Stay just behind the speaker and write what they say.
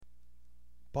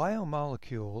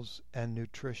Biomolecules and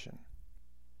Nutrition.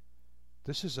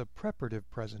 This is a preparative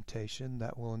presentation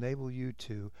that will enable you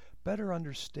to better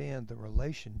understand the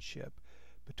relationship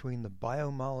between the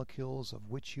biomolecules of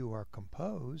which you are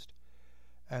composed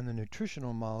and the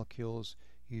nutritional molecules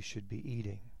you should be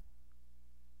eating.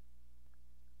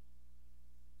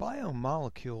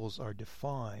 Biomolecules are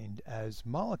defined as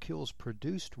molecules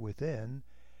produced within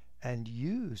and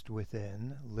used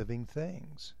within living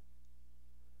things.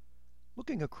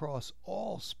 Looking across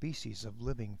all species of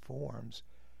living forms,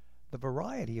 the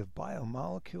variety of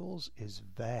biomolecules is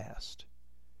vast.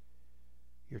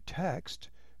 Your text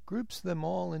groups them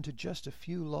all into just a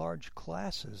few large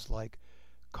classes like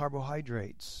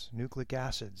carbohydrates, nucleic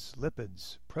acids,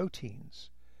 lipids, proteins.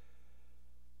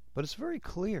 But it's very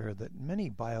clear that many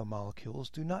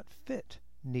biomolecules do not fit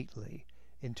neatly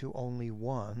into only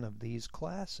one of these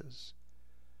classes.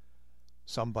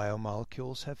 Some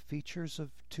biomolecules have features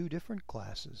of two different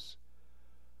classes.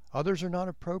 Others are not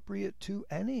appropriate to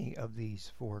any of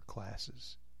these four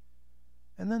classes.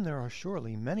 And then there are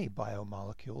surely many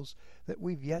biomolecules that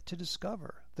we've yet to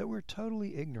discover, that we're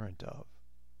totally ignorant of.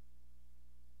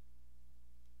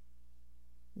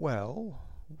 Well,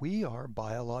 we are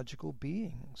biological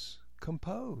beings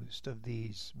composed of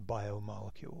these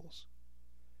biomolecules.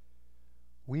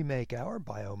 We make our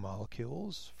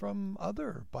biomolecules from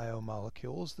other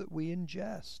biomolecules that we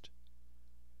ingest.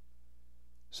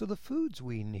 So the foods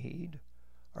we need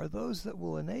are those that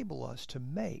will enable us to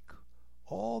make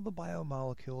all the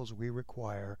biomolecules we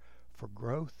require for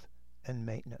growth and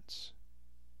maintenance.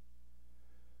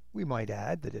 We might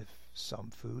add that if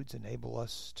some foods enable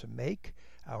us to make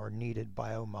our needed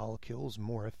biomolecules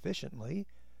more efficiently,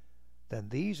 then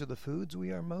these are the foods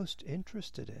we are most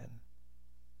interested in.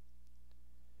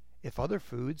 If other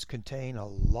foods contain a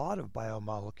lot of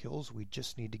biomolecules we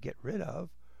just need to get rid of,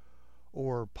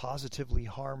 or positively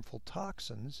harmful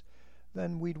toxins,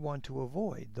 then we'd want to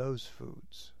avoid those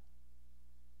foods.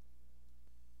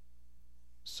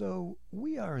 So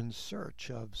we are in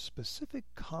search of specific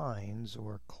kinds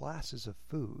or classes of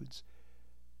foods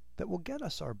that will get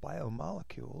us our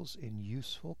biomolecules in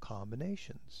useful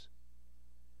combinations.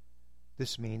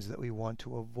 This means that we want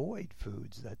to avoid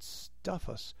foods that stuff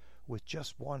us with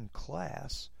just one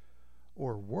class,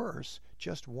 or worse,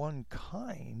 just one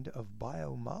kind of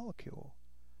biomolecule.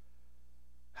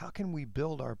 How can we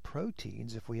build our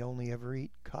proteins if we only ever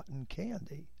eat cotton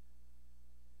candy?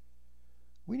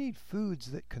 We need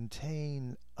foods that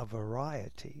contain a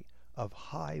variety of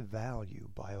high-value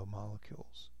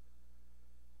biomolecules.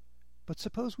 But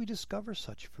suppose we discover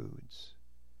such foods.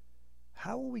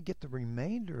 How will we get the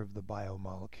remainder of the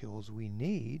biomolecules we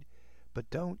need but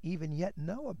don't even yet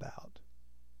know about?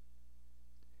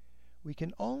 We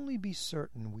can only be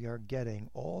certain we are getting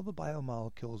all the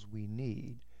biomolecules we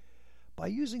need by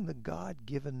using the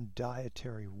God-given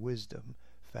dietary wisdom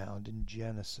found in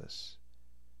Genesis.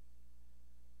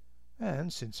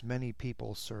 And since many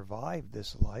people survive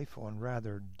this life on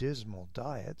rather dismal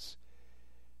diets,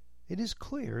 it is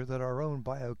clear that our own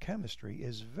biochemistry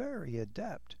is very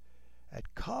adept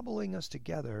at cobbling us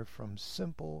together from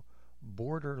simple,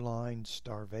 borderline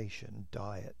starvation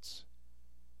diets.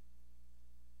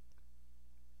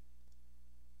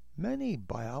 Many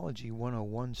Biology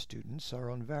 101 students are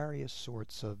on various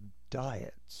sorts of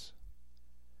diets.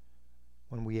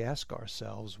 When we ask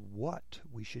ourselves what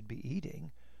we should be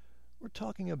eating, we're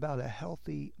talking about a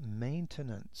healthy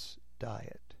maintenance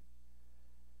diet.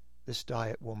 This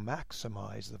diet will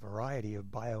maximize the variety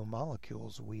of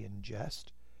biomolecules we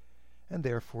ingest, and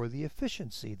therefore the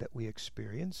efficiency that we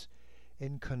experience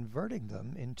in converting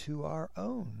them into our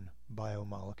own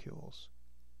biomolecules.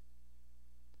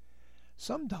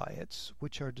 Some diets,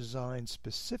 which are designed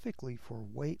specifically for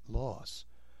weight loss,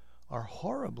 are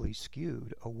horribly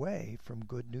skewed away from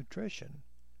good nutrition.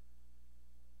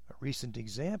 A recent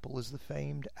example is the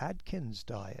famed Atkins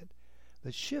diet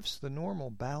that shifts the normal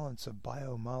balance of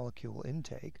biomolecule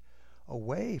intake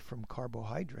away from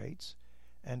carbohydrates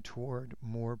and toward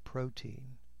more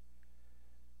protein.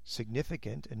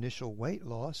 Significant initial weight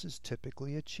loss is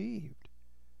typically achieved,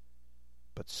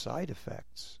 but side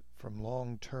effects from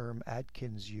long-term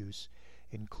Atkins use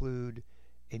include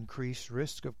increased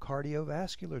risk of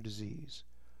cardiovascular disease,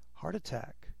 heart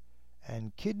attack,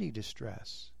 and kidney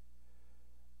distress.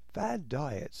 Fad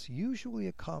diets usually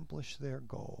accomplish their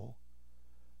goal,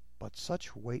 but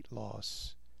such weight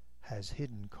loss has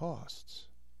hidden costs.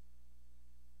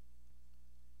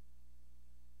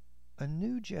 A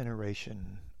new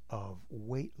generation of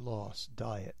weight loss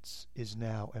diets is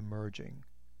now emerging.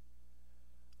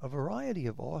 A variety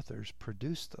of authors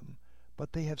produce them,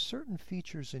 but they have certain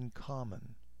features in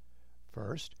common.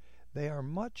 First, They are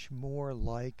much more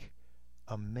like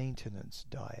a maintenance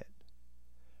diet.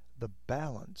 The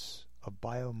balance of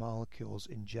biomolecules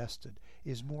ingested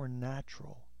is more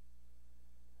natural.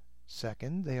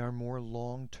 Second, they are more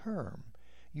long-term.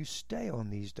 You stay on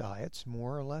these diets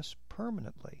more or less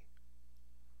permanently.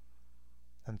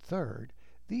 And third,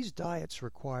 these diets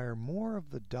require more of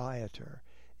the dieter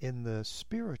in the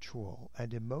spiritual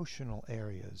and emotional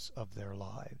areas of their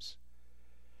lives.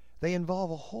 They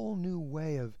involve a whole new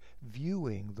way of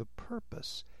viewing the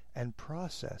purpose and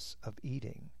process of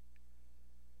eating.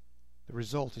 The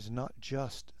result is not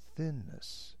just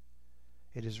thinness.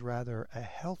 It is rather a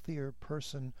healthier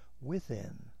person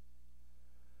within.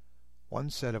 One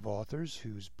set of authors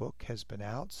whose book has been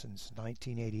out since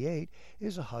 1988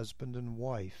 is a husband and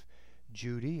wife,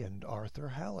 Judy and Arthur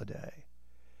Halliday.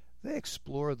 They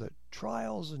explore the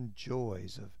trials and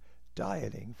joys of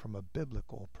dieting from a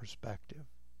biblical perspective.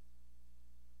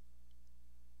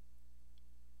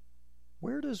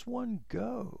 Where does one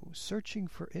go searching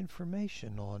for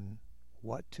information on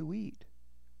what to eat?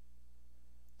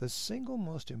 The single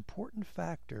most important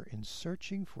factor in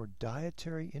searching for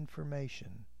dietary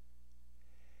information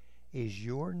is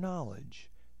your knowledge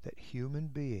that human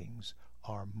beings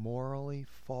are morally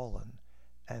fallen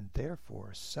and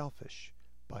therefore selfish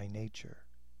by nature.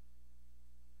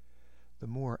 The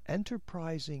more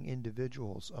enterprising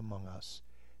individuals among us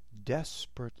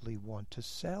desperately want to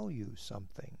sell you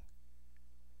something.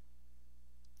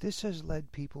 This has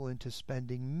led people into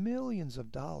spending millions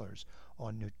of dollars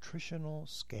on nutritional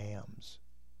scams.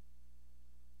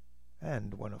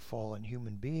 And when a fallen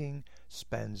human being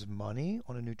spends money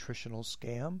on a nutritional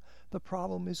scam, the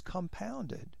problem is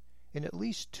compounded in at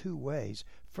least two ways.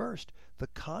 First, the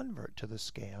convert to the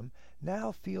scam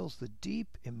now feels the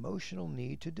deep emotional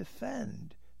need to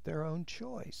defend their own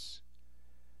choice.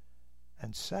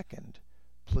 And second,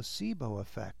 placebo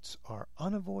effects are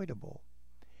unavoidable.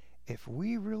 If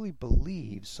we really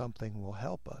believe something will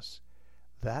help us,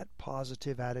 that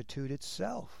positive attitude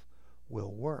itself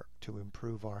will work to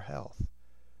improve our health.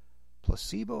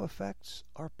 Placebo effects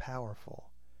are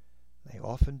powerful. They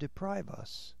often deprive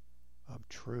us of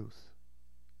truth.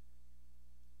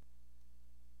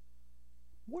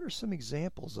 What are some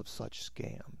examples of such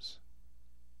scams?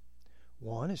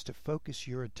 One is to focus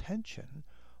your attention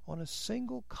on a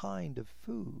single kind of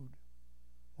food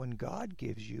when God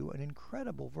gives you an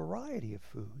incredible variety of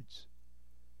foods.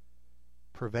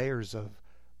 Purveyors of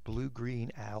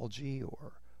blue-green algae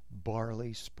or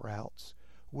barley sprouts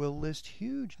will list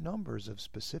huge numbers of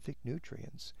specific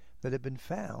nutrients that have been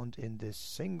found in this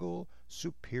single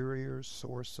superior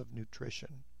source of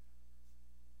nutrition.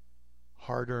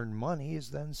 Hard-earned money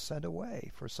is then sent away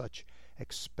for such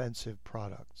expensive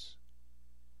products.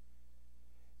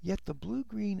 Yet the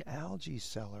blue-green algae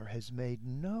seller has made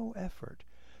no effort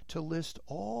to list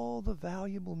all the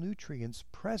valuable nutrients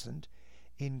present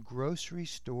in grocery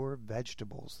store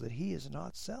vegetables that he is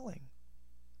not selling.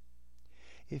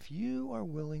 If you are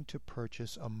willing to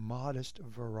purchase a modest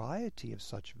variety of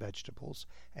such vegetables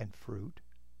and fruit,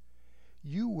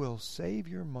 you will save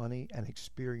your money and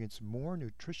experience more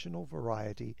nutritional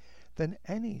variety than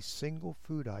any single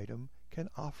food item can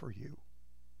offer you.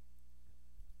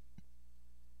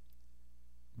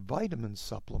 Vitamin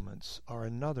supplements are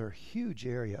another huge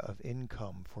area of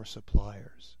income for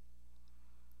suppliers.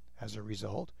 As a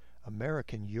result,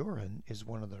 American urine is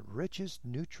one of the richest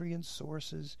nutrient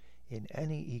sources in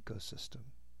any ecosystem.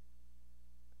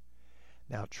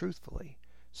 Now, truthfully,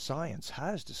 science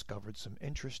has discovered some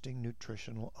interesting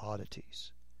nutritional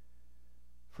oddities.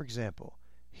 For example,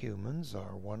 humans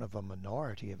are one of a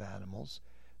minority of animals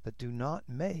that do not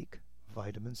make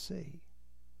vitamin C.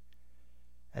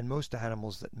 And most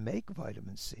animals that make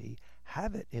vitamin C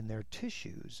have it in their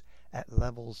tissues at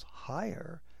levels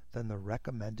higher than the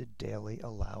recommended daily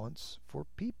allowance for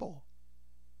people.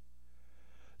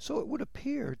 So it would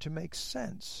appear to make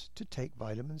sense to take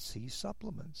vitamin C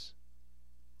supplements.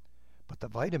 But the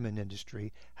vitamin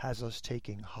industry has us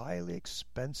taking highly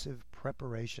expensive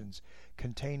preparations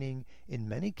containing, in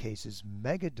many cases,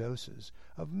 mega doses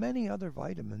of many other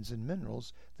vitamins and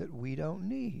minerals that we don't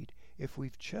need if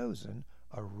we've chosen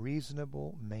a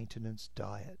reasonable maintenance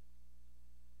diet.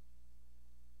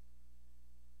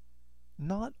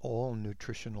 Not all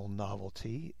nutritional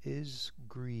novelty is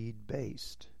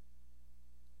greed-based.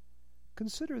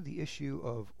 Consider the issue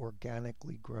of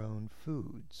organically grown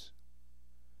foods.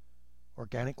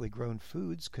 Organically grown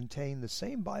foods contain the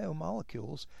same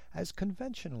biomolecules as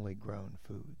conventionally grown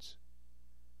foods.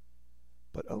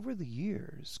 But over the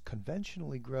years,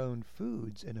 conventionally grown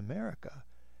foods in America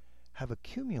have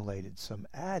accumulated some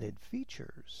added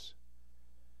features.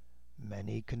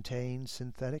 Many contain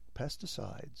synthetic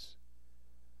pesticides.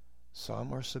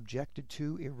 Some are subjected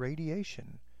to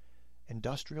irradiation,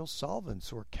 industrial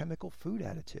solvents, or chemical food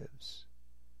additives.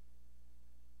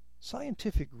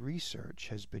 Scientific research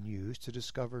has been used to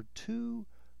discover two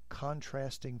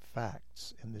contrasting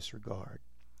facts in this regard.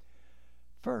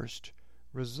 First,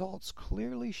 results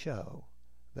clearly show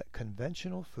that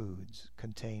conventional foods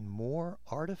contain more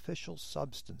artificial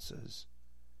substances,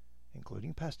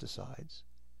 including pesticides,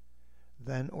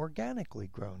 than organically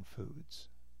grown foods.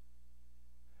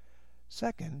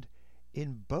 Second,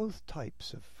 in both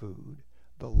types of food,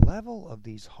 the level of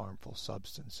these harmful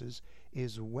substances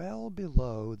is well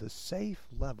below the safe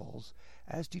levels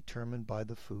as determined by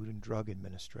the Food and Drug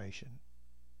Administration.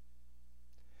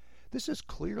 This is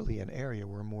clearly an area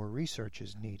where more research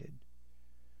is needed.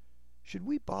 Should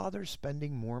we bother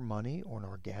spending more money on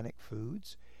organic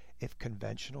foods if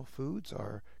conventional foods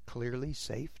are clearly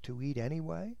safe to eat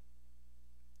anyway?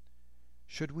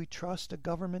 Should we trust a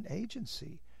government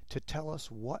agency to tell us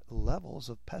what levels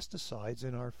of pesticides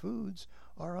in our foods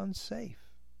are unsafe?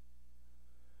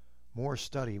 More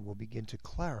study will begin to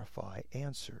clarify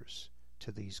answers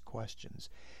to these questions.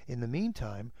 In the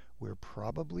meantime, we're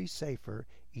probably safer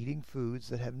eating foods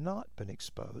that have not been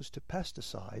exposed to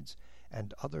pesticides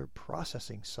and other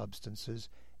processing substances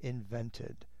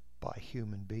invented by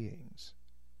human beings.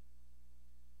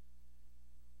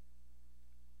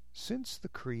 Since the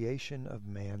creation of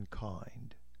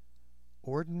mankind,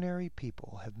 ordinary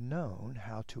people have known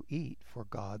how to eat for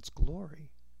God's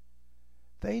glory.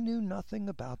 They knew nothing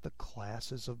about the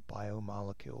classes of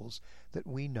biomolecules that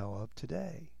we know of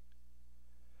today.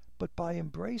 But by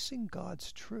embracing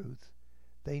God's truth,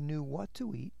 they knew what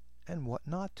to eat and what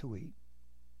not to eat.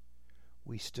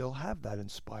 We still have that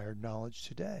inspired knowledge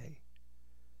today.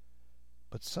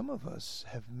 But some of us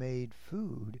have made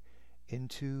food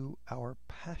into our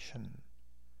passion.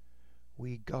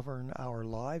 We govern our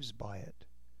lives by it.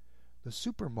 The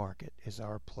supermarket is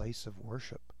our place of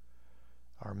worship.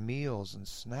 Our meals and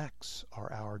snacks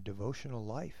are our devotional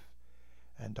life,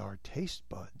 and our taste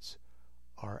buds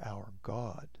are our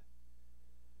God.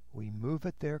 We move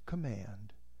at their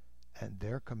command, and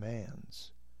their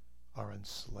commands are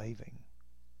enslaving.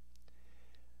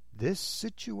 This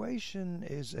situation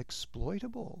is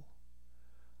exploitable.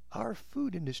 Our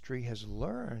food industry has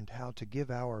learned how to give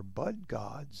our bud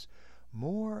gods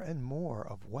more and more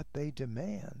of what they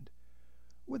demand,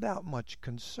 without much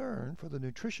concern for the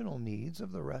nutritional needs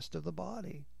of the rest of the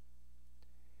body.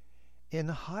 In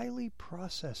highly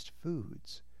processed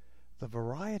foods, the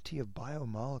variety of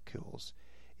biomolecules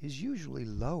is usually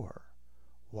lower,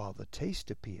 while the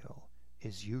taste appeal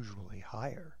is usually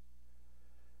higher.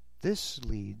 This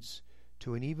leads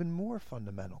to an even more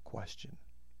fundamental question.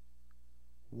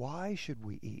 Why should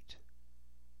we eat?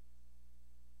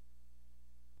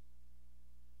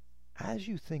 As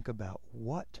you think about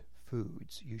what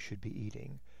foods you should be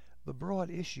eating, the broad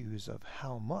issues of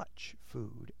how much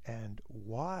food and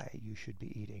why you should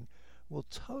be eating will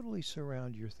totally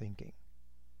surround your thinking.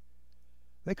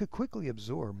 They could quickly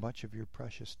absorb much of your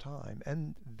precious time,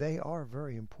 and they are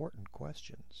very important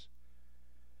questions.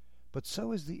 But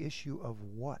so is the issue of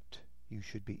what you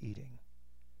should be eating.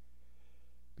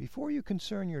 Before you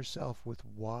concern yourself with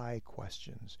why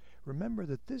questions, remember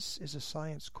that this is a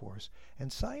science course,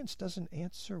 and science doesn't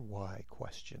answer why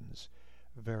questions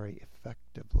very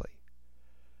effectively.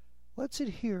 Let's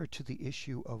adhere to the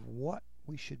issue of what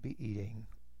we should be eating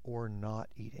or not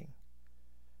eating.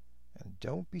 And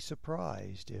don't be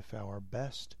surprised if our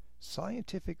best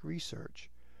scientific research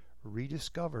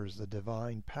rediscovers the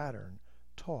divine pattern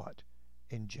taught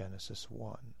in Genesis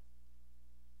 1.